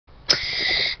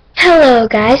Hello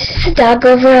guys, this is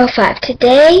Dog05.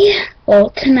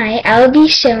 Tonight I'll be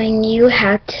showing you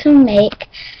how to make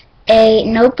a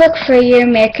notebook for your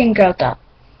American Girl doll.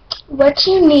 What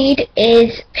you need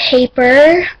is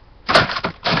paper,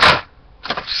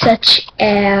 such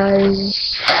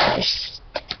as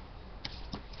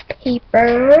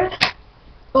paper,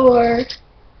 or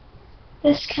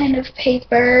this kind of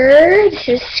paper. This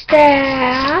is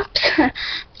scraps.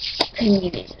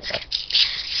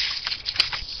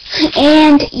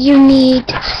 And you need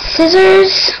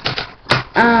scissors,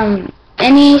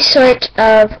 any sort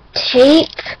of tape,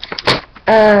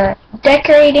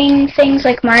 decorating things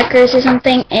like markers or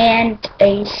something, and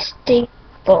a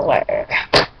stapler.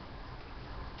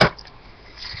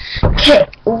 Okay,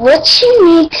 what you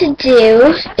need to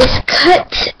do is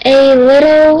cut a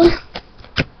little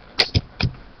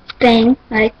thing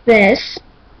like this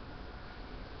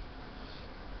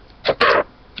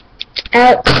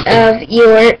out of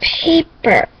your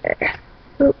paper.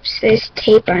 Oops, there's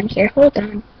tape on here. Hold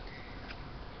on.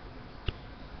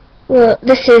 Well,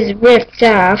 this is ripped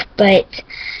off, but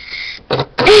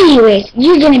anyways,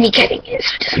 you're gonna be cutting it,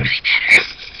 so it doesn't really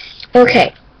matter.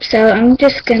 Okay, so I'm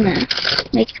just gonna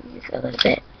make these a little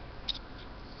bit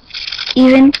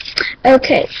even.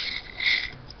 Okay.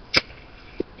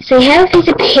 So you have a piece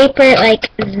of paper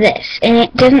like this, and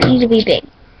it doesn't need to be big.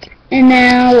 And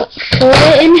now fold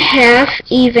it in half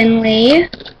evenly,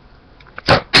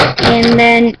 and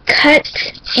then cut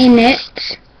in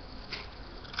it.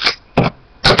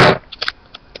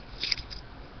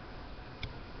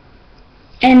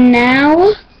 And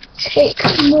now take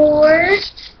more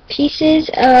pieces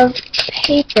of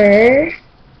paper,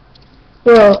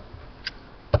 well,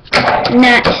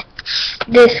 not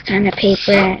this kind of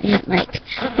paper, I mean like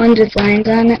ones with lines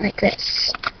on it like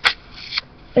this.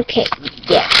 Okay,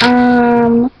 yeah,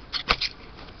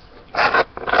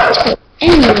 so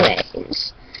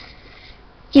anyways,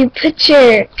 you put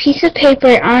your piece of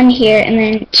paper on here and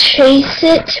then trace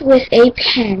it with a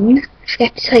pen. I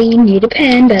forgot to tell you, you need a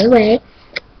pen, by the way,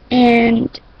 and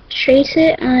trace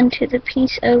it onto the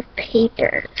piece of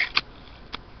paper.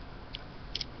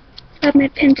 Oh, my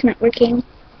pen's not working.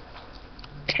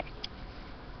 Okay,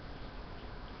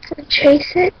 so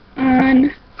trace it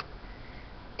on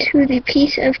to the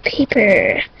piece of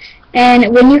paper,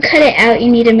 and when you cut it out you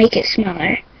need to make it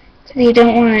smaller because you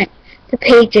don't want the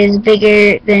pages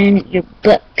bigger than your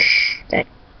book. That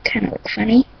kind of looks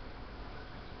funny.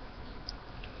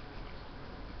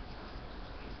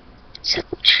 So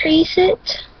trace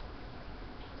it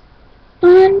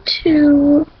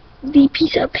onto the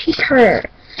piece of paper.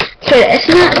 Okay, it's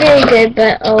not very good,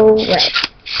 but oh well.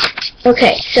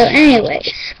 Okay, so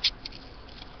anyways,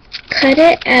 cut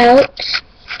it out.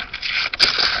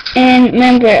 And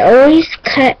remember, always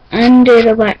cut under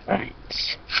the black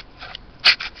lines.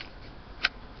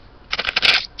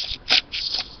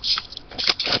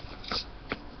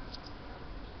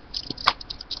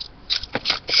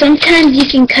 Sometimes you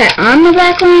can cut on the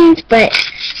black lines, but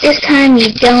this time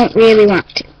you don't really want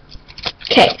to.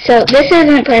 Okay, so this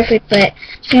isn't perfect, but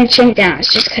I'm going to trim it down.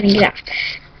 It's just cutting it off.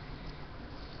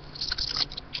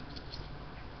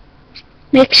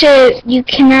 Make sure you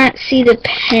cannot see the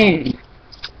pen.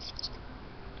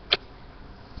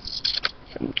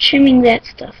 I'm trimming that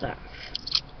stuff off.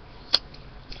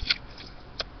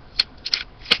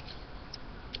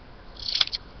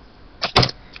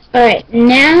 Alright,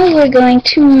 now we're going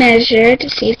to measure to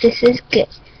see if this is good.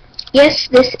 Yes,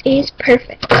 this is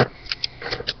perfect.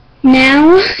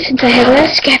 Now, since I have a lot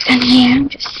of scraps on here, I'm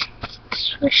just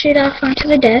swish it off onto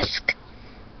the desk.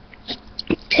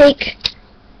 Take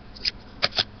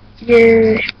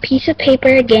your piece of paper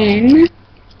again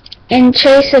and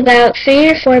trace about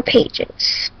 3 or 4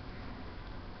 pages.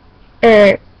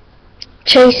 Or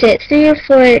trace it 3 or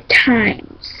 4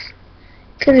 times,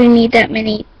 because we need that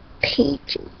many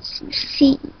pages. You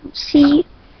see?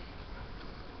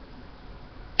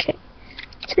 Okay.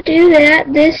 To do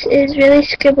that, this is really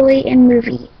scribbly and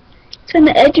movie. It's on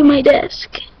the edge of my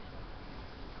desk.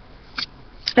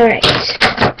 Alright.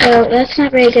 Oh, that's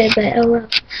not very good, but oh well.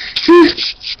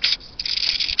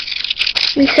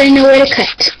 At least I know where to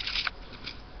cut.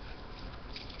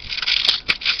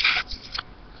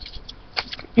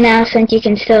 Now, since you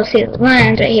can still see the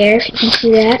lines right here, if you can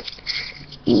see that,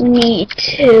 you need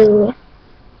to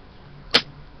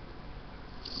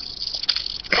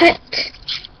cut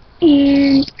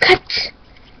and cut.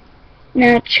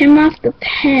 Now trim off the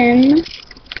pen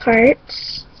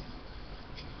parts.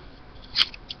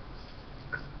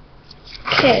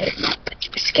 Okay, put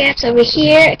your scraps over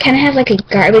here. I kind of have like a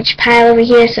garbage pile over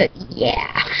here, so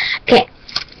yeah. Okay.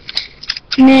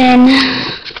 And then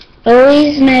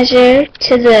always measure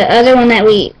to the other one that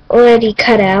we already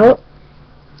cut out.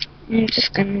 I'm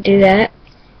just going to do that.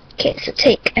 Okay, so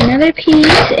take another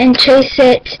piece and trace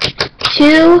it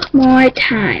 2 more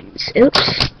times.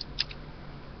 Oops.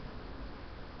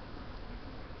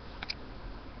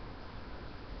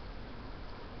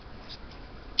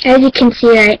 As you can see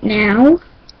right now,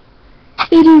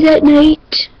 it is at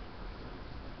night.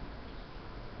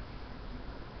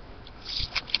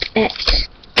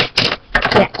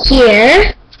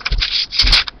 Here.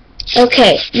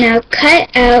 Okay, now cut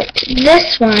out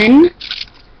this one.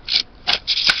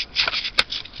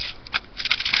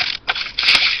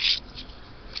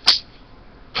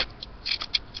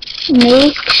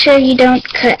 Make sure you don't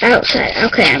cut outside.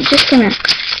 Okay, I'm just gonna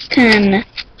kind of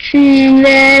trim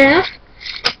that off.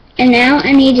 And now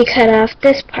I need to cut off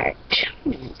this part.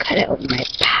 I'm gonna cut it with my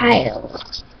pile.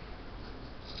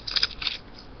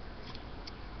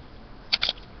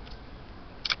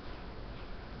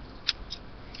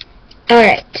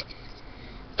 Alright,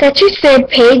 that's your 3rd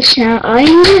page. Now all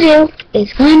you need to do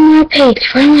is 1 more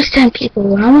page. We're almost done, people.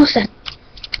 We're almost done.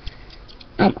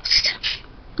 Almost.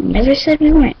 Never said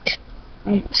we weren't.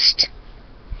 Almost.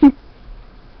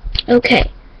 Okay,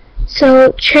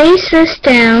 so trace this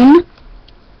down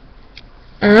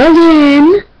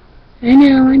again. I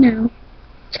know.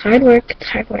 It's hard work.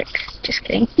 Just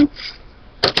kidding.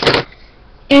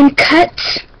 And cut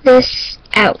this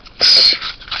out.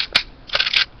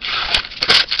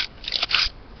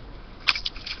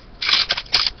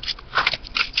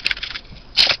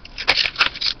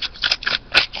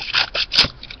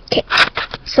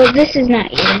 So this is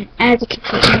not even, as you can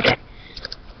see.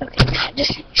 Okay, so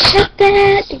just shut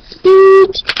that.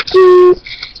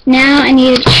 Now I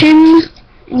need to trim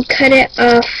and cut it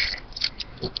off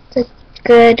the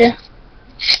good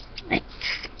length.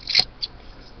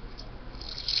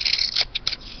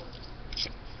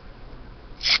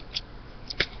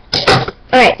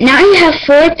 Alright, now you have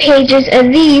 4 pages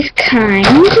of these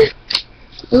kind.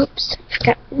 Oops, I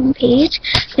forgot 1 page.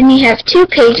 Then you have 2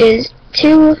 pages,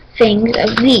 2 things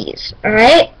of these,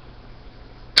 alright?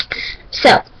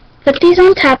 So, put these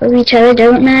on top of each other,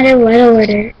 don't matter what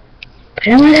order. Put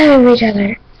them on top of each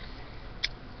other.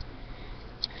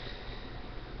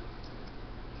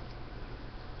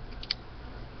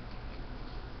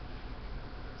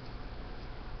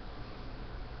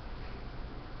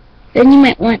 Then you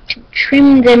might want to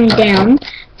trim them down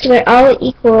so they're all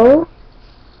equal.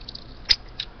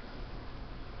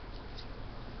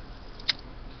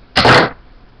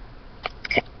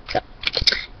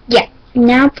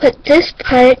 Now put this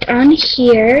part on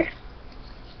here.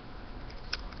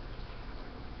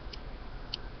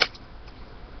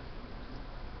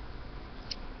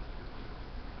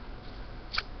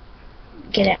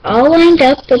 Get it all lined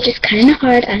up, which is kind of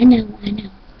hard. I know.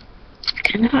 It's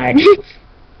kind of hard.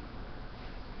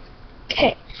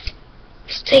 Okay.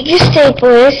 Let's take your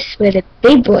staplers, where the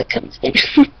big boy comes in.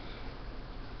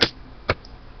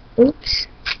 Oops.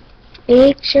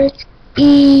 Make sure it's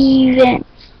even.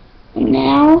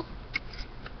 Now,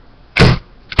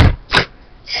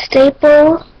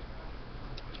 staple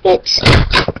it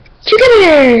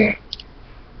together.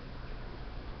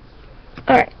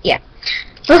 Alright, yeah.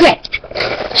 Okay.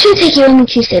 Should take you only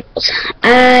 2 staples.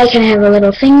 I kind of have a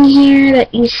little thing here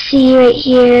that you see right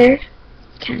here.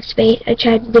 Kind of space. I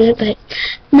tried to do it, but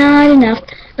not enough.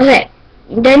 Okay.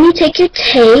 Then you take your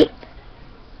tape.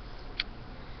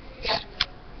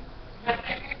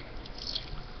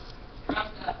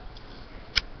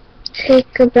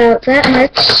 Take about that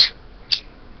much.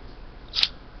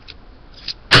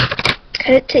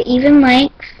 Cut it to even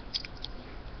length.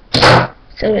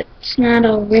 So it's not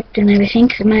all ripped and everything,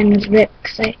 because mine was ripped,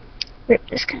 because I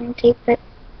ripped this kind of tape, but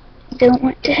I don't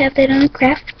want to have that on a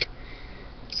craft.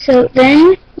 So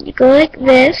then you go like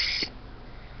this,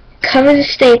 cover the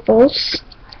staples,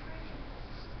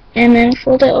 and then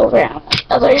fold it over on the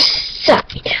other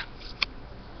side.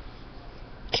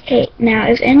 Okay, now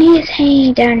if any is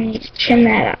hanging down, you need to trim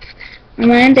that off. On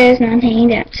mine there's none hanging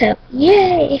down, so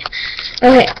yay!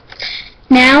 Okay,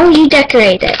 now you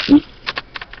decorate it.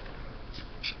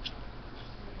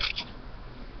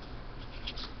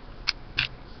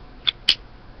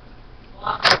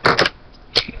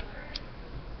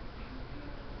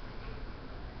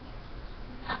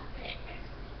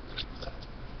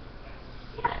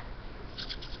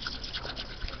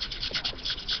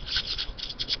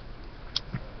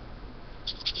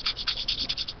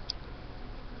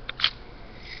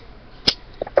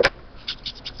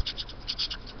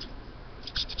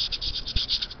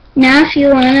 Now if you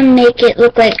want to make it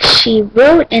look like she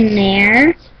wrote in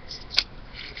there,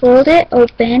 fold it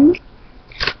open,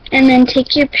 and then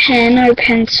take your pen or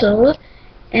pencil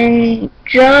and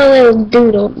draw a little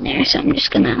doodle in there. So I'm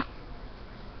just gonna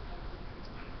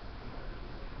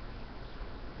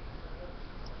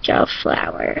draw a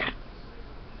flower.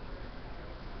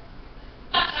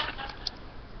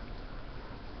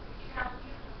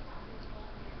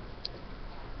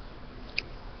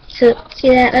 So see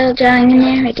that little drawing in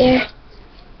there, right there?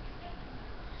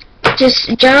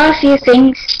 Just draw a few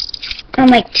things on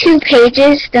like 2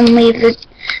 pages, then leave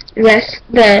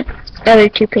the other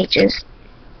 2 pages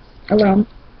alone.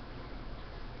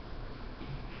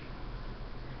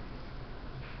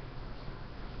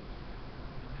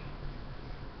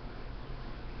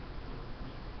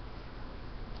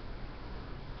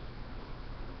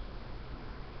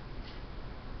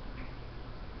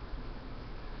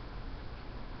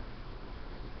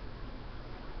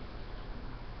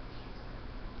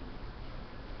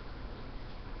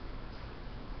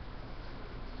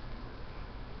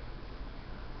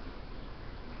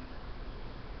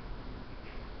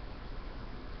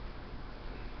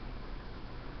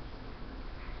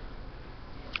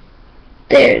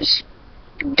 There's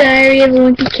Diary of a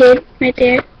Wimpy Kid right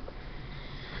there.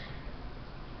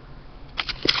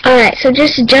 Alright, so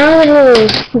just draw a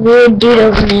little weird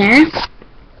doodle in there.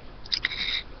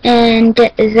 And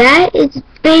that is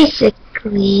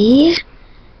basically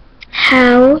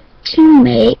how to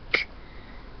make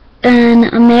an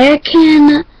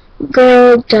American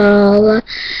Girl doll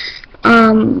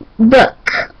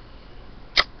book.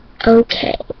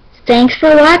 Okay. Thanks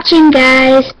for watching,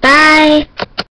 guys. Bye.